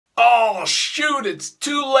oh shoot, it's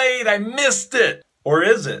too late, I missed it. Or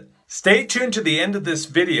is it? Stay tuned to the end of this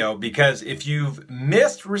video because if you've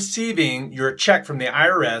missed receiving your check from the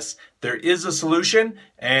IRS, there is a solution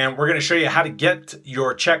and we're going to show you how to get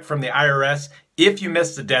your check from the IRS if you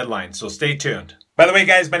missed the deadline. So stay tuned. By the way,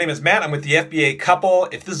 guys, my name is Matt. I'm with the FBA Couple.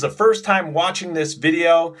 If this is the first time watching this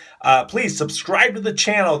video, please subscribe to the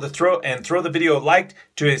channel and throw the video like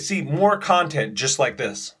to see more content just like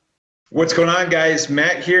this. What's going on, guys?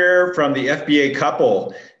 Matt here from the FBA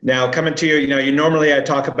Couple. Now coming to you, normally I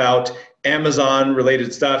talk about Amazon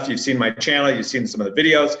related stuff. You've seen my channel, you've seen some of the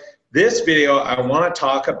videos. This video, I want to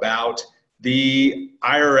talk about the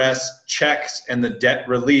IRS checks and the debt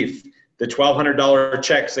relief, the $1,200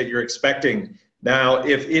 checks that you're expecting. Now,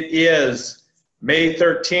 if it is May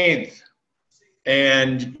 13th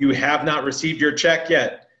and you have not received your check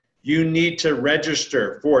yet, you need to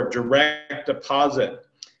register for direct deposit.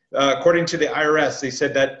 According to the IRS, they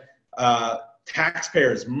said that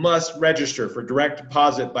taxpayers must register for direct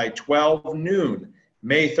deposit by 12 noon,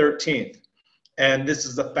 May 13th. And this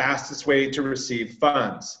is the fastest way to receive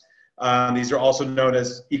funds. These are also known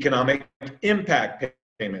as economic impact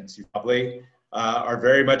payments. You probably are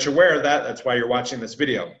very much aware of that. That's why you're watching this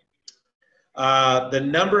video. The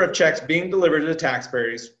number of checks being delivered to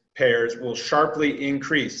taxpayers will sharply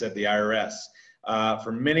increase, said the IRS,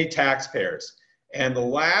 for many taxpayers. And the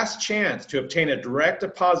last chance to obtain a direct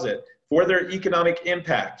deposit for their economic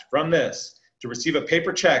impact from this to receive a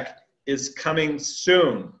paper check is coming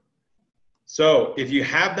soon. So if you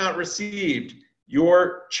have not received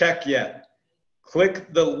your check yet,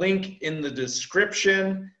 click the link in the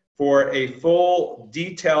description for a full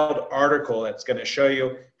detailed article that's going to show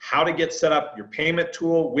you how to get set up your payment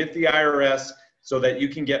tool with the IRS so that you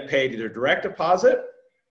can get paid either direct deposit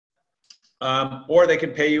or they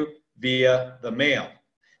can pay you via the mail.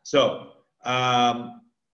 So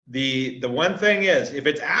the one thing is, if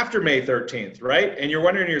it's after May 13th, right, and you're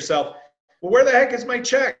wondering to yourself, well, where the heck is my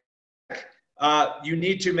check? You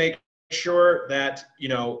need to make sure that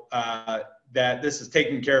that this is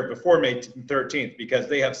taken care of before May 13th because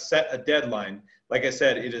they have set a deadline. Like I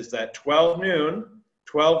said, it is that 12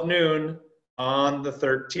 noon on the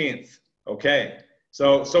 13th. Okay,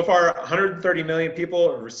 so far 130 million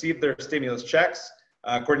people have received their stimulus checks.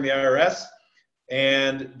 According to the IRS,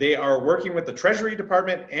 and they are working with the Treasury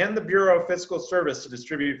Department and the Bureau of Fiscal Service to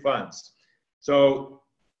distribute funds. So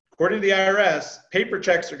according to the IRS, paper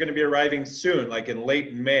checks are going to be arriving soon, like in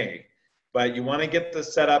late May, but you want to get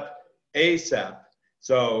this set up ASAP.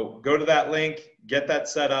 So go to that link, get that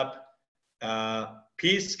set up.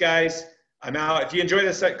 Peace, guys. I'm out. If you enjoy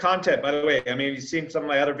this content, by the way, you've seen some of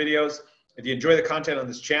my other videos. If you enjoy the content on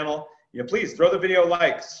this channel, please throw the video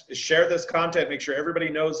likes, share this content, make sure everybody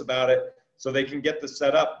knows about it so they can get this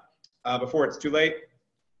set up before it's too late.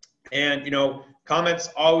 And, comments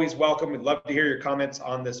always welcome. We'd love to hear your comments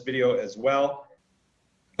on this video as well.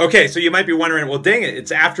 Okay, so you might be wondering, well, dang it,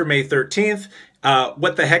 it's after May 13th.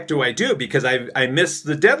 What the heck do I do? Because I missed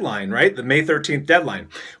the deadline, right? The May 13th deadline.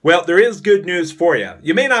 Well, there is good news for you.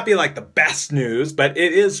 You may not be like the best news, but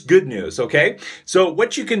it is good news, okay? So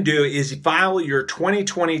what you can do is file your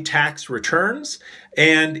 2020 tax returns.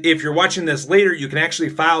 And if you're watching this later, you can actually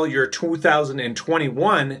file your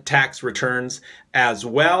 2021 tax returns as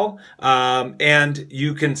well. And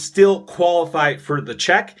you can still qualify for the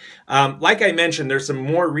check. Like I mentioned, there's some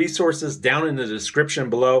more resources down in the description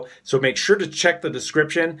below. So make sure to check the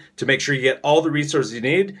description to make sure you get all the resources you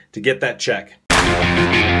need to get that check.